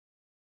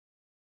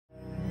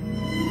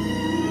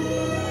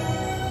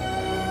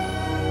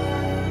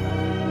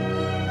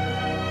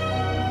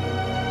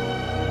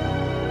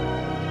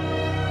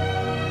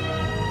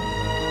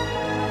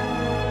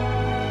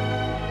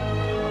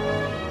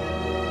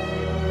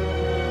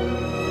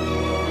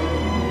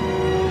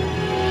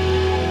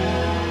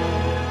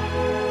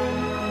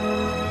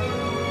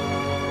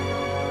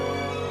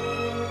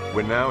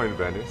We're now in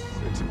Venice.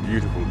 It's a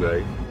beautiful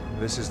day.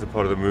 This is the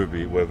part of the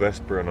movie where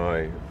Vesper and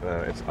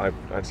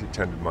I've actually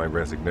tendered my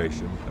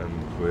resignation,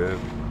 and we're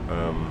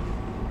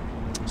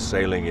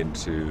sailing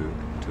into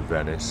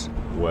Venice,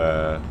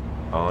 where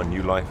our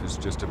new life is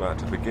just about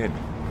to begin,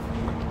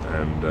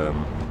 and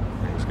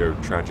things go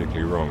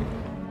tragically wrong.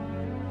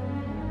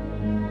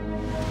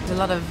 A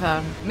lot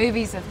of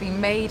movies have been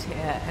made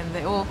here, and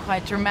they're all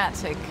quite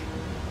dramatic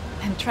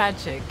and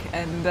tragic,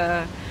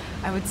 and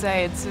I would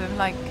say it's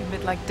like a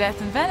bit like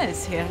death in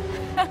Venice here.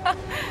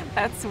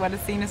 That's what the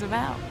scene is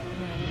about.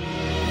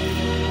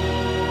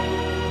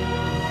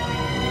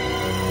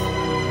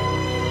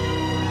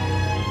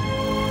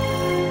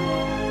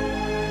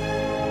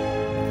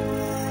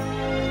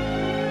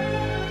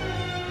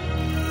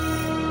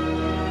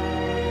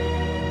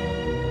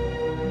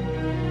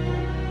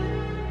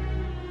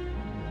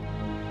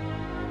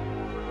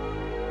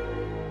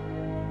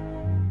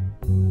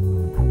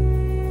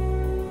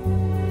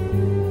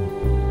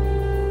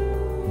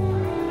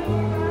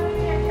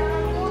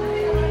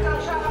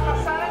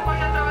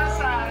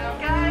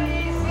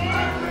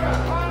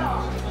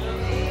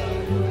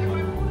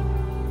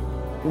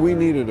 We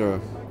needed a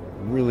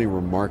really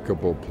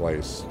remarkable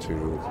place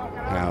to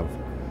have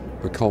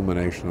the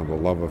culmination of a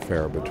love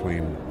affair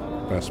between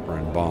Vesper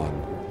and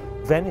Bond.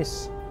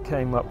 Venice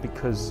came up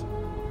because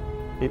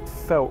it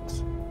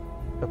felt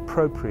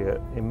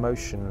appropriate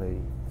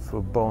emotionally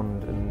for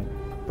Bond and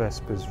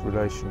Vesper's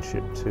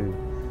relationship to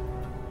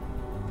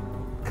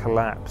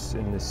collapse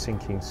in this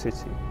sinking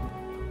city.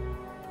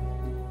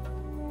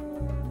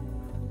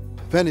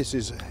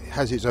 Venice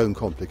has its own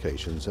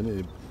complications, and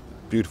a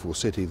beautiful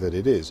city that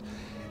it is,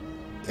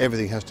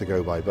 everything has to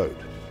go by boat.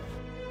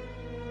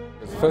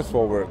 First of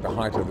all, we're at the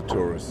height of the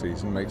tourist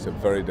season, makes it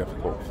very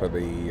difficult for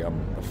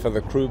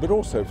the crew, but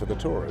also for the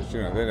tourists.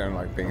 You know, they don't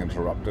like being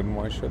interrupted, and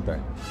why should they?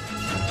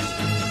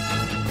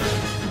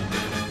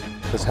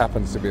 This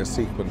happens to be a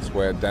sequence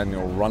where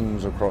Daniel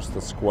runs across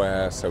the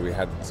square, so we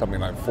had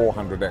something like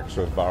 400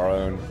 extras of our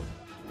own.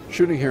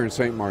 Shooting here in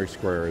St. Mark's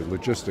Square is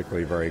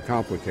logistically very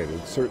complicated.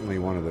 It's certainly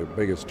one of the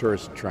biggest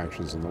tourist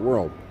attractions in the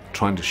world.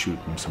 Trying to shoot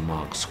in St.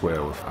 Mark's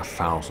Square with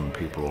 1,000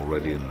 people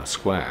already in the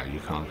square, you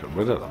can't get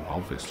rid of them,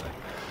 obviously.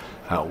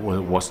 Well,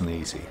 it wasn't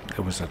easy. It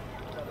was a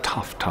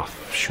tough,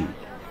 tough shoot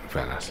in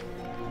Venice.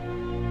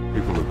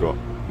 People have got,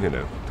 you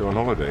know, they're on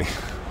holiday.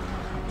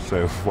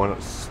 So why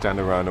not stand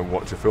around and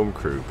watch a film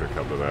crew for a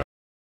couple of hours?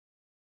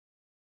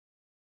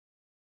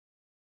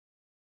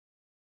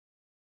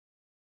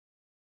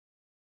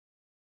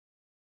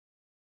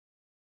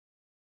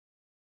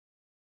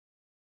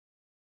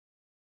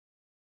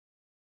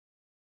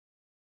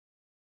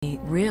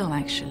 Real,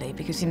 actually,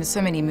 because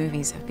so many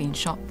movies have been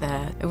shot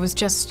there. It was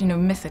just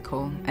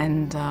mythical,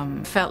 and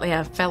I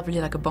felt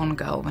really like a Bond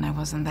girl when I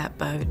was on that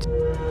boat.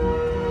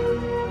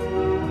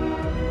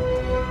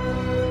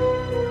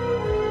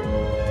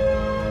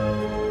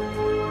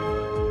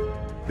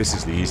 This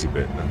is the easy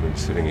bit. I've been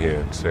sitting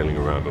here sailing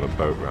around on a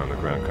boat around the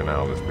Grand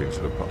Canal. That's been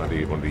sort of one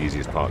of the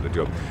easiest part of the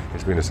job.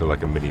 It's been sort of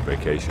like a mini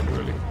vacation,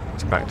 really.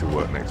 It's back to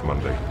work next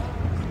Monday.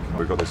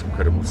 We've got this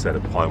incredible set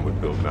of pinewood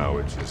built now,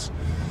 which is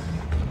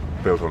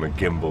built on a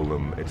gimbal,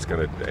 and it's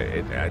going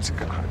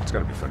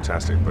to be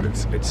fantastic, but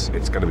it's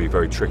going to be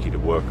very tricky to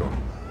work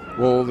on.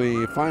 Well,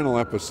 the final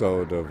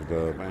episode of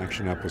the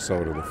action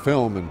episode of the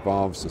film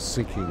involves a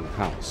sinking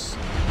house.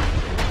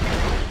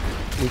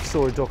 We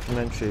saw a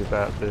documentary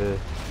about the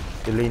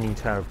Leaning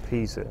Tower of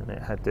Pisa, and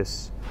it had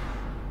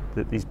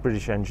that these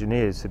British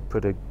engineers had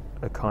put a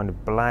kind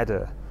of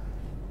bladder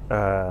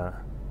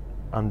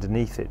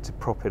underneath it to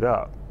prop it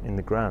up in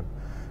the ground.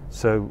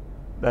 So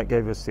that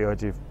gave us the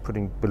idea of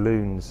putting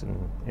balloons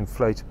and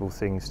inflatable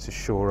things to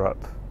shore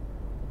up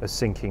a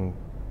sinking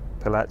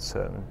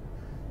palazzo. And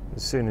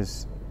as soon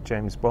as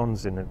James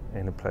Bond's in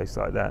a place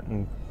like that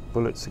and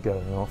bullets are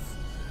going off,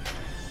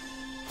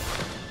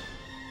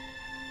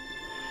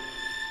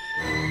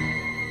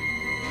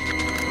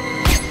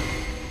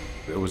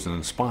 it was an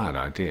inspired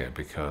idea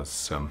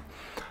because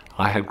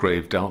I had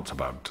grave doubts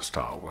about it to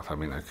start with. I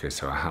mean, okay,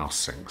 so a house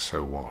sinks,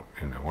 so what?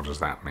 You know, what does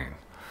that mean?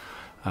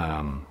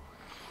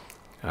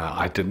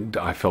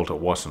 I felt it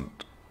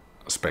wasn't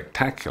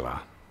spectacular,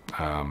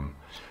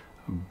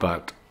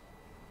 but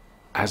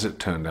as it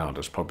turned out,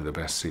 it's probably the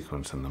best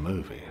sequence in the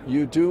movie.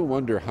 You do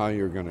wonder how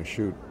you're going to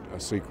shoot a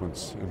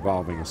sequence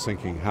involving a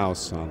sinking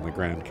house on the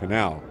Grand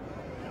Canal.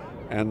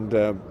 And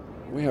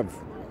we have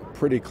a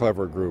pretty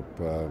clever group.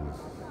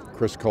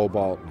 Chris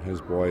Cobalt and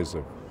his boys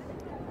have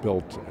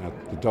built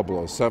at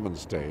the 007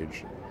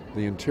 stage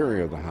the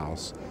interior of the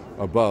house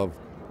above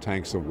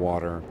tanks of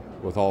water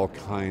with all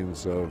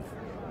kinds of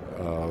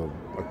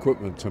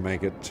equipment to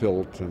make it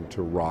tilt and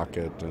to rock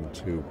it and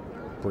to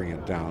bring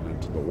it down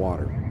into the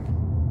water.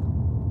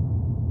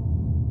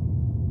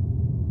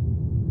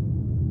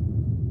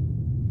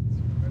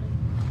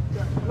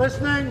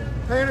 Listening,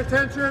 paying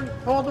attention,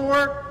 hold the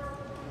work.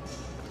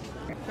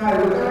 Okay,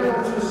 we're going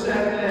on to a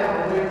set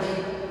now which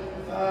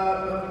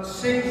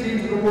sinks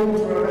into the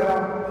water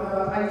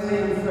about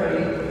 18 feet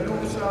and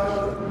also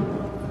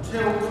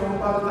tilts on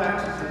both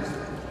axes.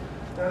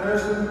 Now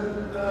there's some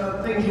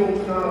things you ought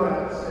to know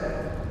about the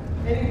set.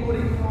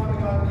 Anybody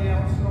climbing over the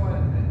outside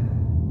of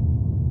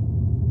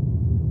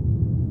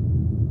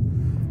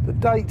it? The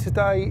date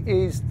today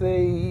is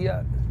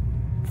the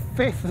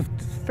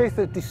 5th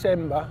of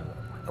December,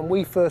 and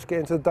we first get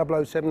into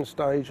the 007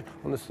 stage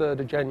on the 3rd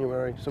of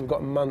January, so we've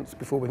got a month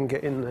before we can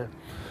get in there.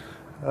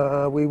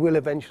 We will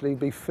eventually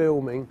be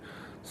filming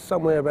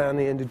somewhere around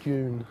the end of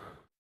June.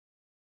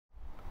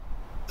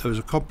 There was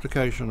a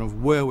complication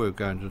of where we were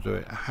going to do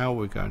it, how we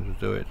were going to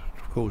do it.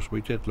 Of course, we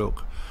did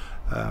look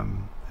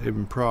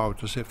in Prague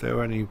to see if there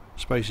were any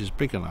spaces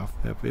big enough.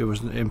 It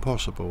was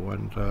impossible,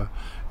 and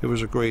it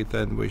was agreed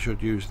then we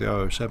should use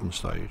the 007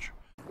 stage.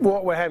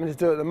 What we're having to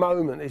do at the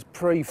moment is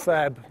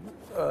prefab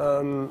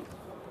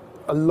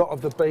a lot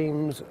of the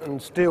beams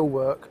and steel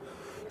work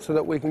so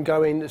that we can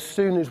go in as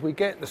soon as we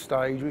get the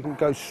stage. We can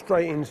go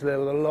straight into there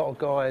with a lot of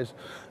guys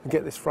and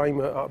get this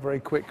framework up very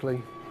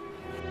quickly.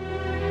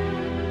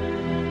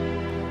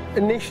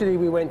 Initially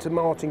we went to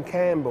Martin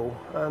Campbell,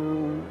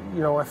 and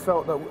I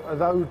felt that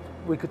although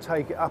we could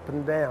take it up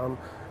and down,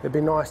 it'd be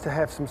nice to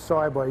have some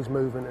sideways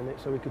movement in it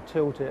so we could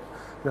tilt it.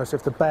 So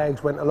if the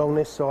bags went along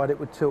this side, it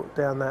would tilt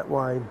down that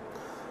way.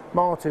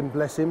 Martin,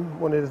 bless him,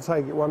 wanted to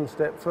take it one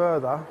step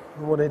further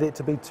and wanted it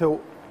to be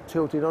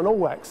tilted on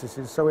all axes,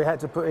 so we had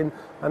to put in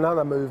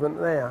another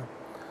movement there.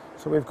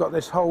 So we've got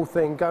this whole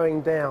thing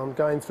going down,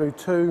 going through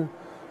two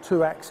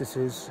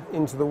axes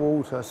into the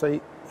water.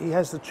 So he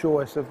has the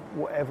choice of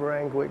whatever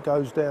angle it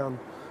goes down,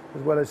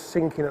 as well as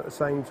sinking at the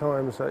same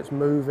time, so it's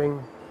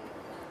moving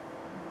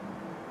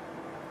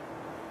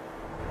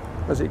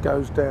as it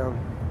goes down.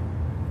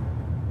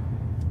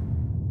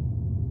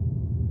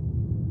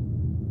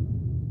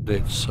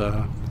 It's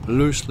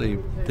loosely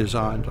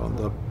designed on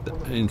the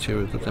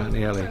interior of the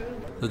Danieli.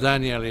 The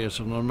Danieli is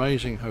an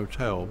amazing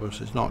hotel,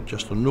 but it's not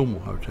just a normal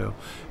hotel.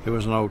 It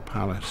was an old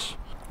palace.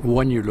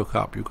 When you look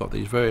up, you've got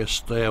these various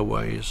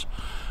stairways,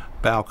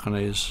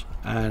 balconies,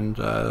 and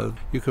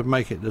you could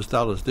make it as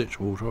dull as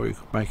ditch water, or you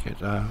could make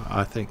it,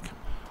 I think,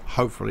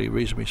 hopefully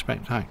reasonably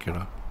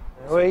spectacular.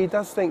 Well, he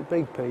does think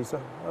big, Peter.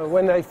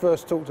 When they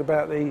first talked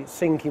about the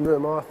sinking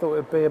room, I thought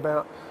it'd be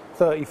about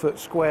 30 foot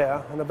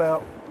square and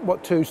about,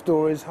 2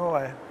 stories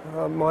high.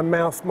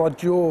 My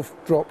jaw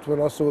dropped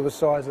when I saw the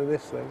size of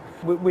this thing.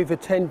 We've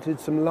attempted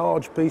some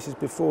large pieces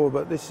before,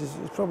 but this is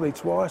probably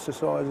twice the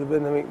size of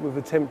anything we've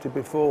attempted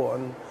before.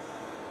 And,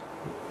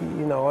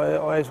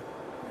 I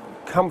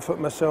comfort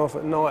myself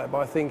at night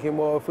by thinking,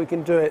 well, if we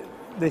can do it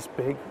this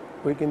big,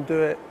 we can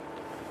do it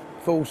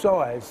full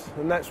size.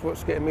 And that's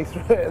what's getting me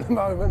through it at the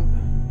moment.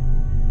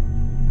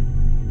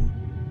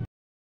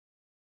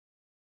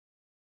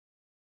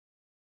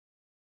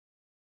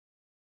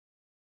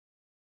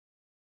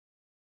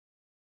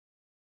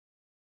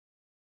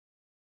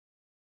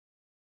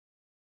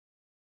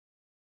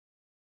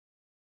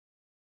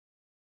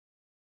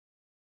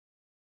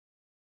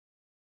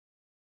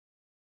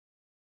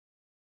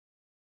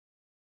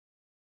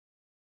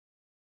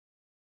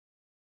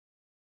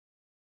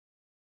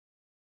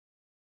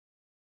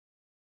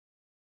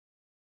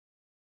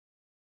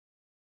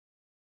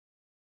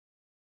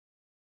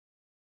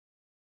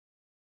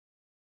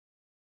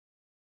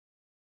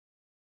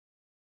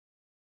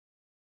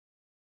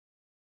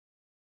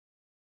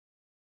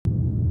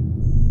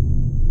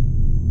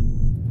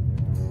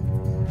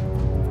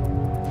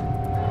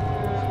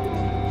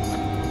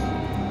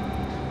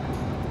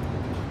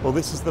 Well,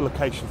 this is the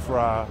location for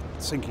our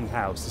sinking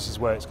house. This is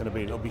where it's going to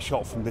be. It'll be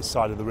shot from this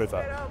side of the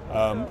river.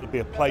 It'll be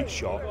a plate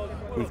shot.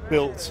 We've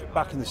built,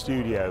 back in the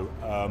studio,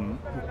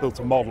 we've built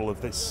a model of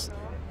this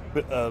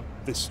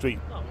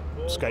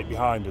streetscape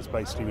behind us.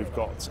 Basically, we've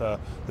got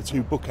the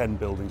 2 bookend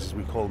buildings, as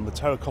we call them. The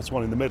terracotta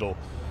one in the middle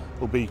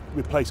will be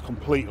replaced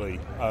completely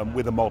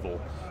with a model,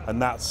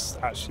 and that's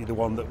actually the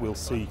one that we'll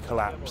see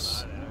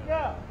collapse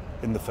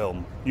in the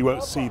film. You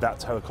won't see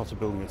that terracotta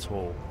building at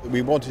all.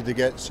 We wanted to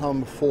get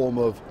some form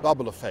of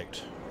bubble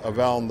effect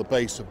around the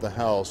base of the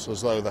house,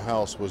 as though the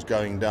house was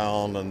going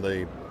down and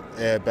the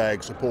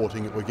airbags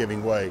supporting it were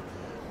giving way.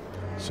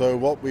 So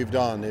what we've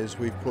done is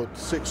we've put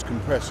 6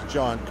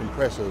 giant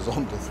compressors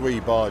onto 3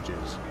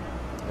 barges,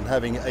 and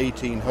having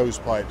 18 hose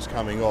pipes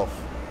coming off,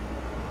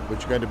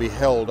 which are going to be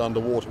held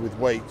underwater with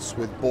weights,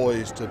 with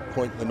buoys to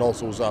point the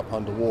nozzles up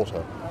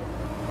underwater.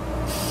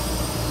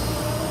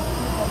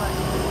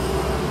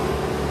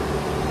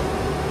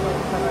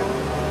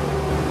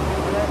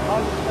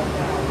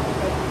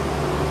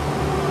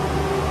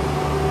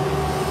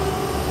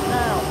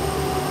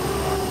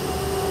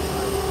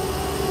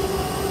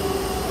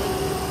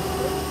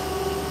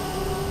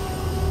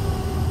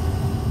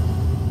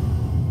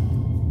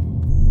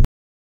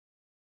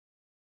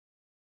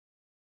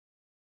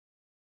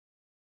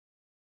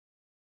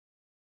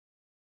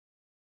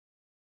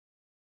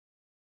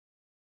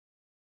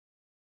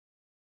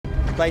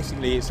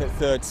 Basically, it's at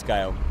 3rd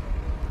scale.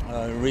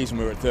 The reason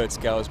we're at 3rd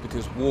scale is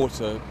because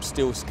water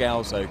still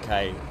scales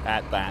okay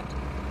at that,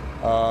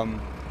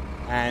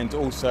 and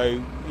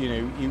also,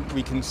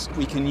 we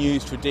can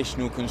use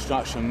traditional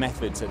construction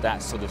methods at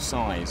that sort of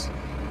size.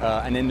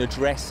 and then the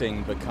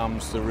dressing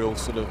becomes the real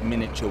sort of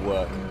miniature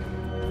work.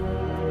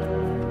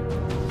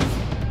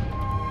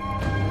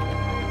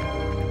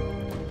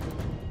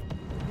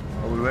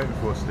 What are we waiting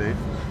for, Steve?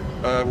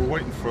 We're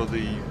waiting for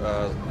the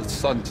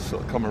sun to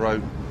sort of come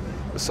around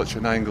at such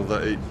an angle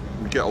that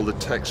we get all the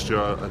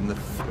texture and the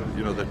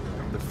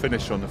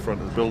finish on the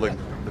front of the building.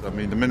 I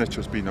mean, the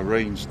miniature's been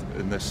arranged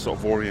in this sort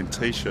of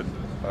orientation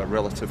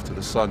relative to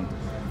the sun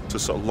to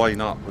sort of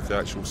line up with the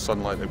actual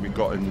sunlight that we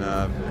got in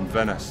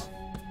Venice.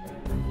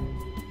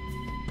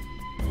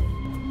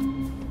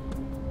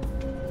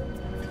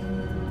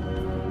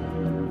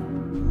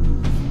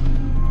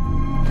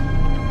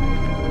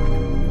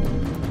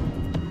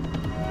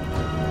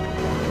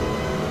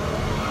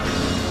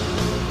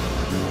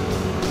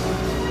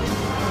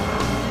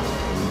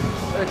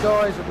 The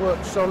guys have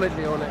worked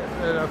solidly on it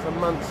for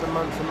months and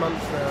months and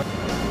months now.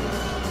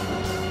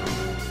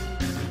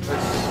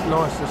 It's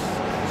nice to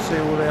see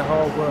all their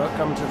hard work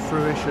come to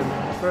fruition.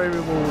 Very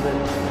rewarding.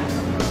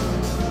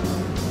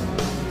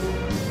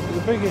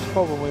 The biggest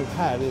problem we've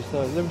had is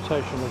the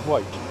limitation of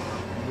weight.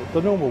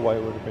 The normal way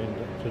would have been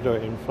to do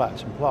it in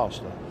flats and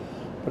plaster,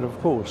 but of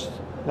course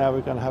now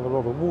we're going to have a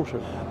lot of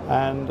water,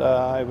 and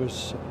it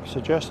was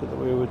suggested that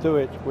we would do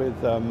it with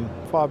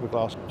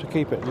fiberglass to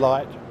keep it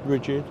light,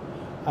 rigid,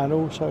 and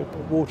also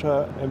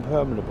water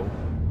impermeable.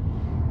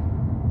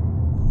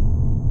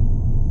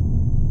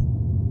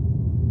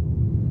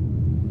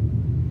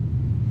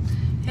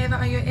 Eva,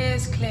 are your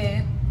ears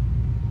clear?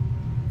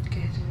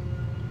 Good.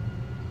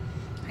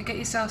 And get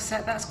yourself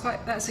set.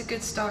 That's a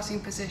good starting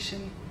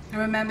position.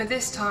 And remember,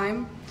 this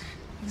time,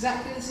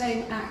 exactly the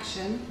same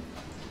action,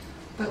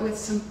 but with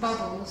some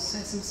bubbles, so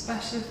some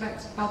special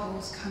effects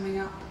bubbles coming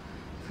up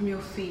from your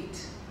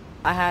feet.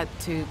 I had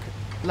to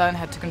learn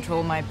how to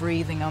control my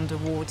breathing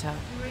underwater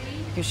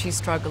because she's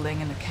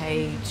struggling in a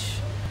cage.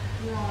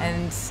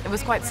 And it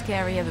was quite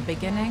scary at the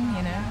beginning,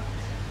 you know,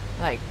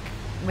 like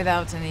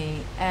without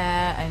any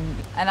air.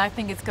 And I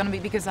think it's going to be,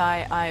 because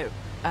I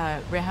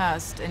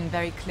rehearsed in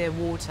very clear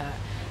water,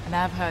 and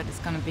I've heard it's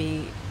going to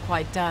be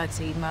quite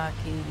dirty,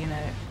 murky, you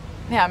know.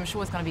 Yeah, I'm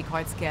sure it's going to be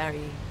quite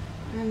scary.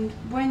 And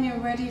when you're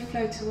ready,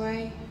 float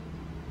away.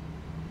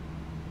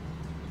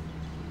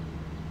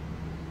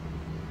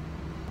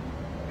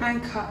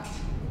 And cut.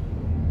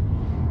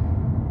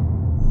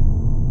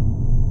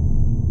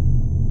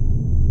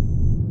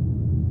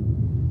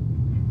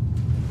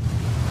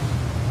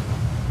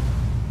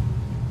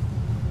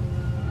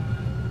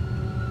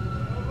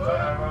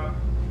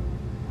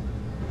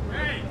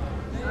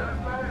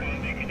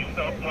 Can you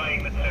start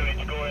playing the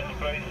 2-inch chorus,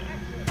 please?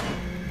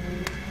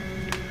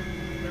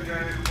 Okay,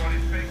 everybody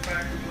speak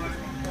back to like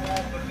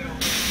 4, but they'll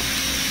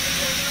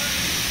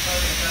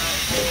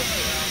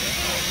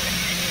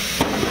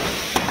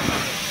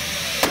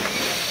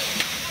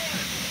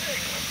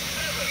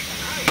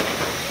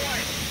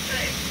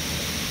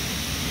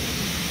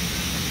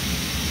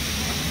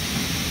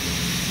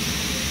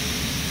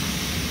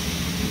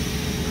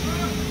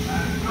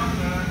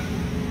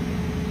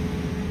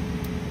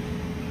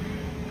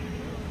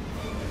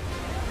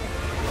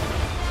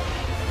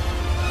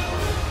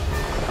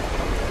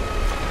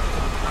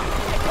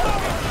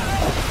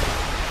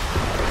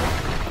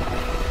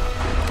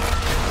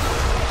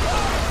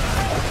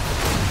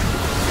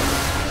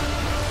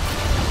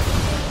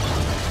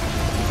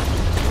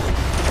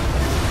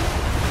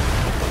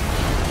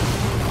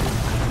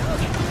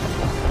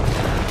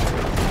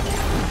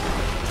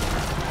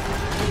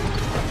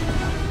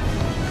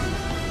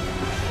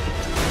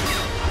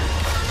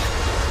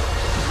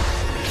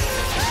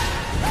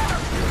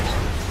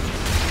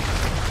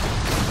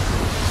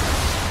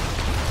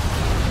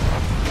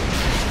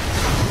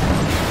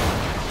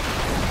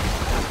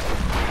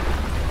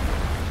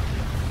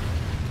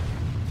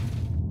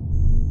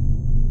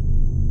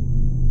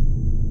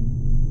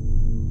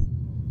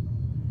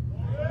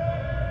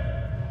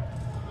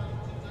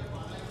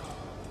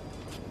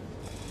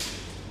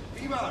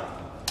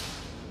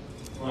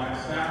Right,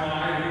 stand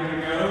by, here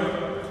we go.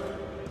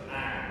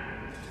 And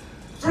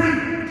 3,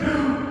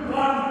 2,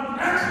 1,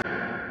 action!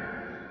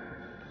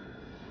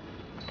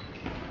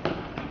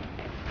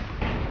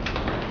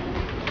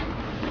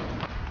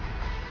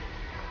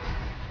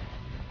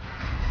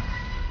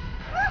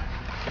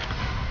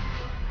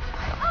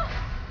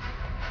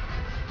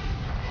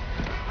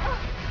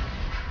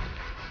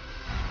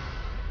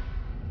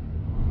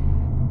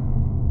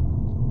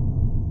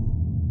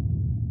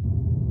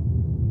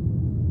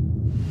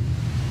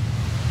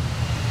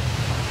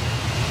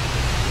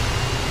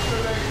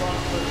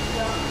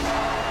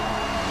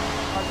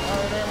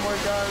 And then we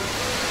go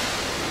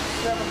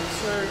 7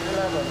 to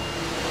 11.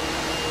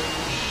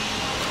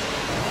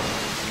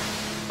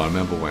 I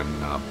remember when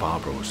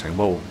Barbara was saying,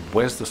 well,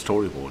 where's the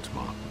storyboards,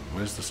 Martin?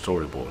 Where's the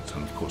storyboards?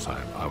 And of course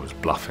I was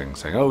bluffing,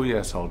 saying, oh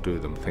yes, I'll do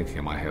them, thinking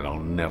in my head I'll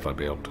never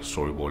be able to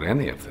storyboard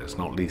any of this,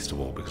 not least of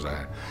all because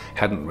I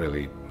hadn't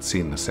really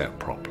seen the set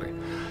properly.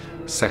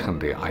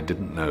 Secondly, I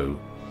didn't know,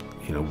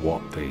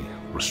 what the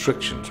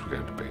restrictions were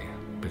going to be,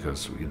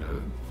 because,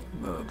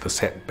 the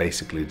set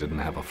basically didn't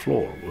have a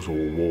floor. It was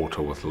all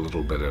water with a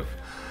little bit of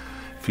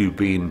few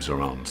beams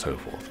around and so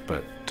forth.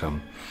 But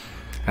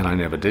and I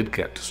never did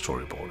get to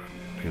storyboard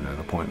it. You know,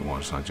 the point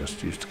was I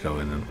just used to go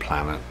in and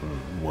plan it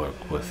and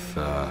work with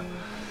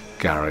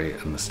Gary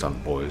and the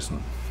stunt boys,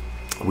 and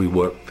we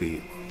worked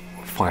the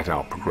fight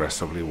out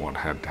progressively what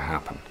had to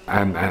happen.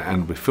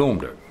 And we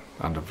filmed it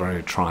under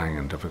very trying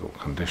and difficult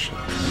conditions.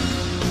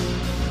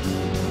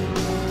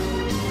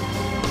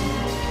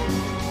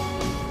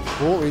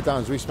 Well, what we've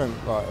done is we spent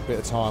like a bit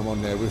of time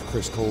on there with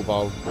Chris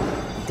Cobalt,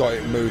 got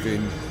it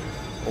moving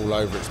all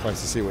over its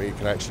place to see what it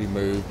could actually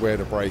move, where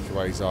the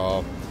breakaways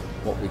are,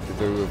 what we could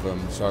do with them.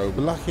 So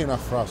lucky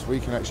enough for us,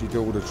 we can actually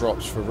do all the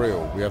drops for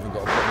real. We haven't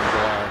got to put any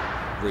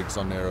wire rigs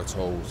on there at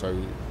all. So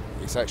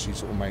it's actually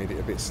sort of made it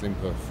a bit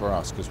simpler for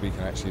us, because we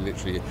can actually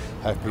literally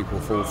have people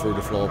fall through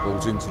the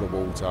floorboards into the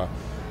water,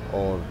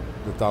 or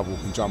the double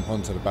can jump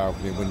onto the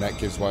balcony. When that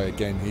gives way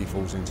again, he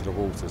falls into the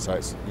water. So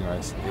it's, you know,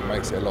 it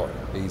makes it a lot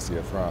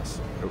easier for us.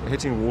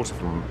 Hitting water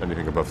from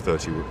anything above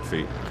 30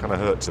 feet kind of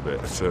hurts a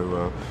bit.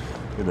 So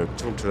you know,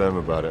 talk to them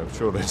about it. I'm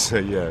sure they'd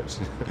say yeah,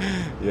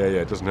 yeah,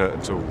 it doesn't hurt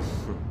at all.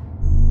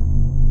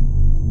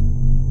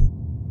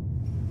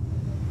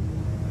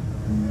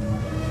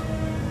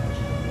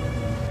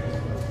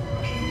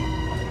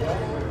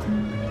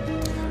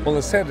 Well,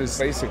 the set is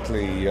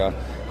basically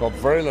got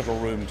very little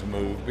room to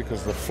move,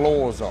 because the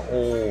floors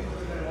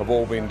have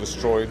all been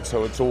destroyed,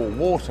 so it's all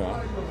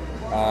water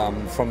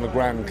from the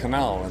Grand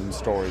Canal in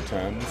story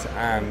terms,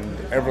 and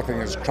everything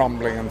is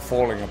crumbling and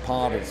falling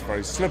apart. It's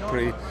very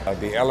slippery.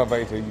 The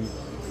elevator, you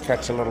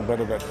catch a little bit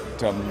of it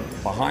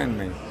behind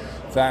me.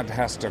 That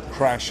has to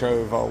crash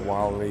over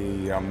while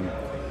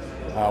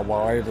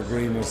while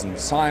Evergreen is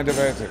inside of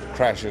it. It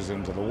crashes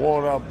into the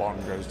water.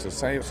 Bond goes to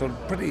save. So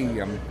pretty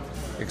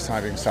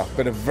exciting stuff,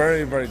 but a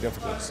very, very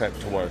difficult set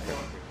to work in.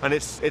 And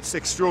it's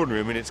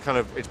extraordinary. I mean,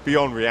 it's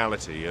beyond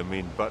reality. I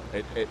mean, but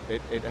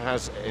it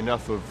has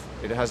enough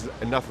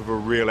of a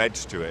real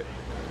edge to it.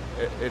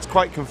 It's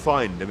quite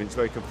confined. I mean, it's a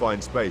very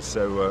confined space.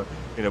 So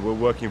you know, we're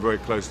working very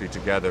closely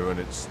together, and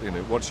it's, you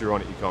know, once you're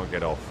on it, you can't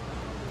get off.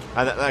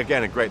 And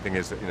again, a great thing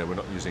is that, you know, we're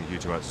not using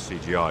huge amounts of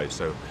CGI,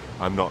 so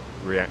I'm not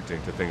reacting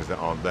to things that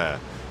aren't there.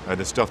 And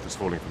the stuff that's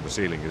falling from the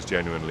ceiling is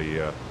genuinely,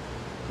 you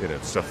know,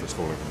 stuff that's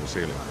falling from the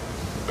ceiling.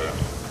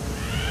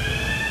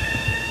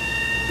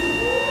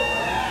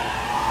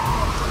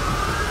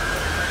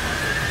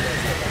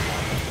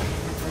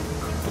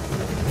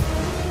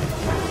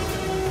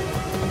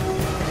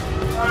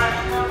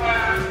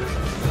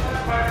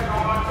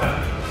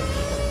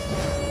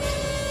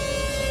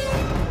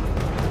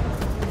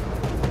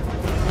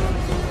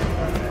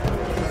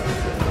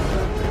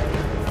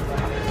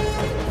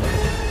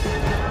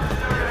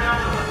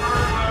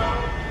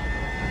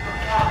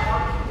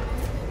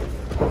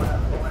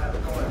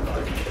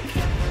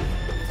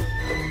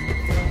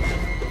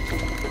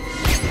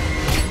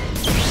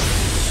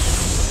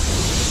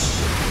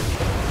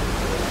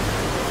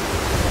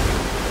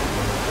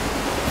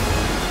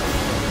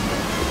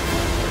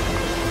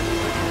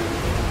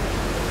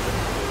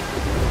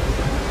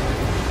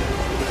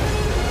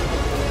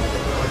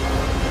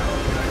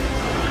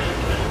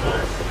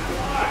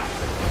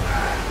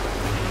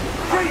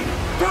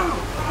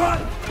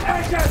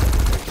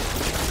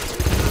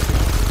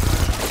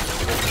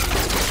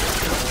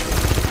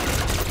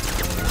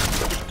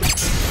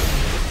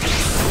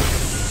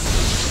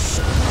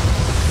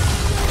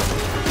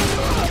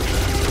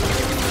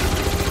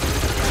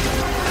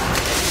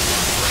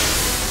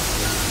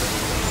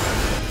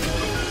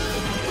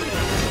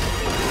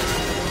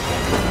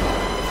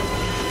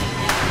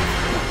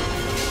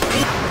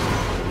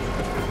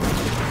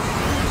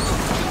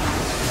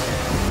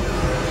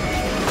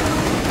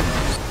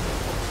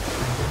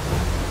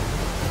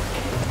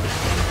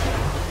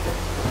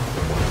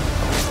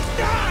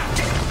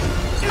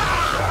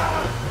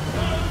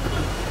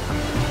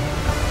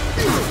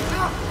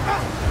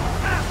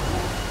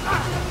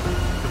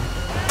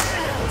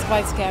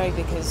 Quite scary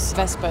because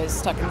Vespa is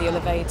stuck in the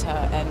elevator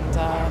and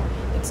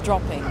it's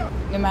dropping.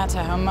 No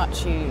matter how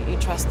much you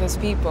trust those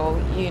people,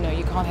 you know,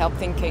 you can't help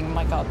thinking, oh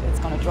my God,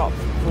 it's going to drop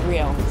for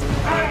real. 3, 2,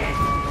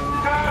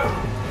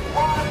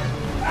 1,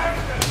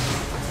 action!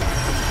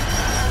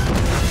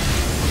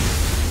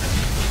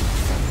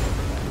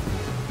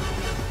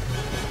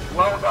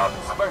 Well done,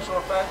 special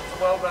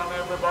effects. Well done,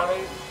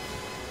 everybody.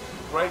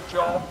 Great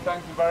job.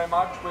 Thank you very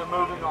much. We're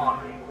moving on.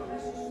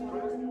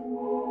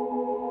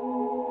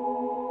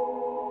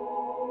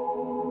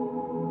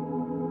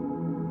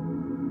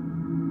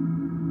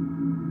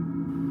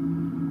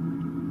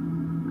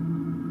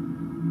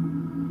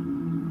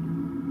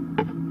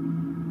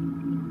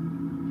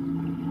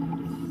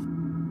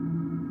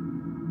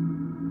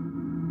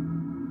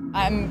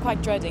 I'm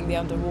quite dreading the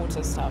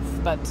underwater stuff,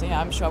 but you know,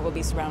 I'm sure we'll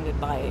be surrounded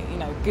by, you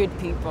know, good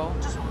people.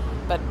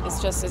 But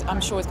it's just, I'm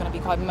sure it's going to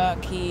be quite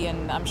murky,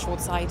 and I'm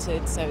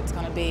short-sighted, so it's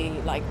going to be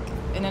like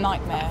in a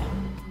nightmare.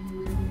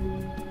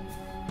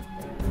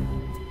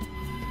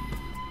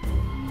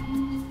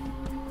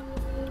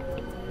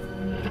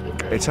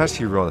 It's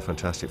actually rather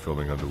fantastic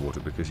filming underwater,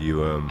 because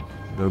you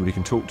nobody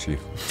can talk to you,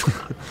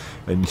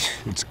 and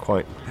it's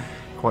quite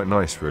quite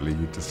nice, really.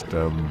 You just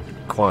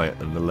quiet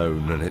and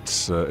alone, and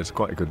it's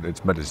quite good.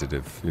 It's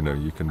meditative. You know,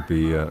 you can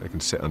be you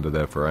can sit under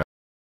there for hours.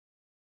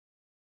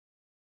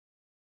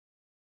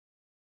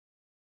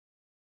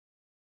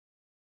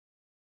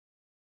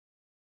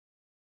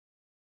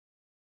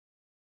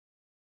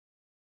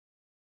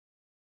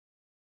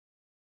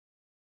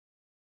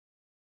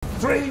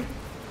 Three,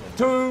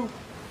 two.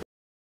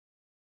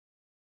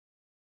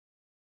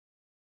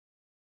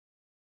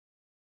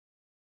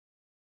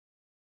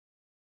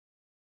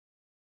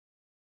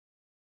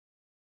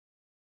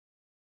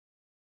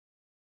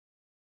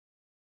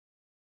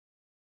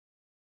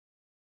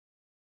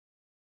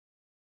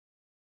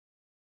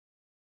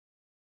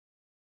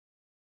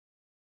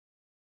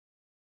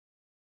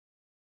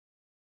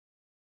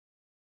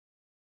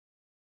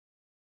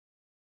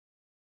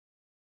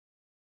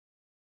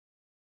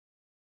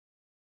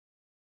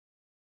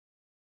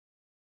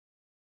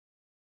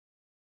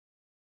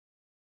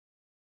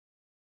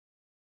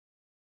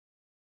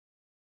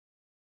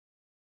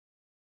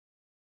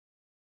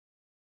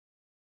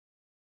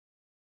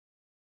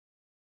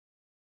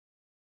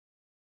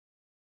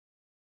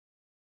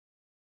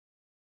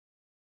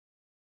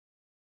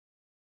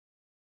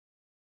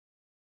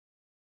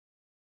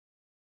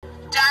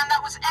 Dan,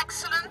 that was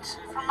excellent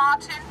from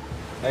Martin.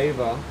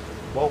 Ava,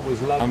 what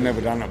was lovely? I've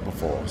never done it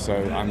before, so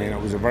I mean,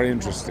 it was a very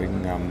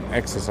interesting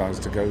exercise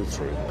to go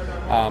through,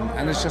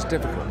 and it's just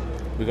difficult.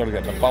 We've got to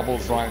get the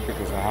bubbles right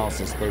because the house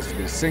is supposed to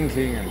be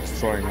sinking and it's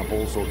throwing up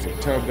all sorts of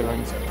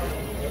turbulence.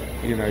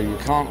 You know, you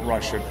can't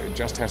rush it. It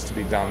just has to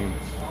be done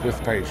with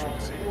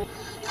patience.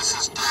 This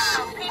is Dan.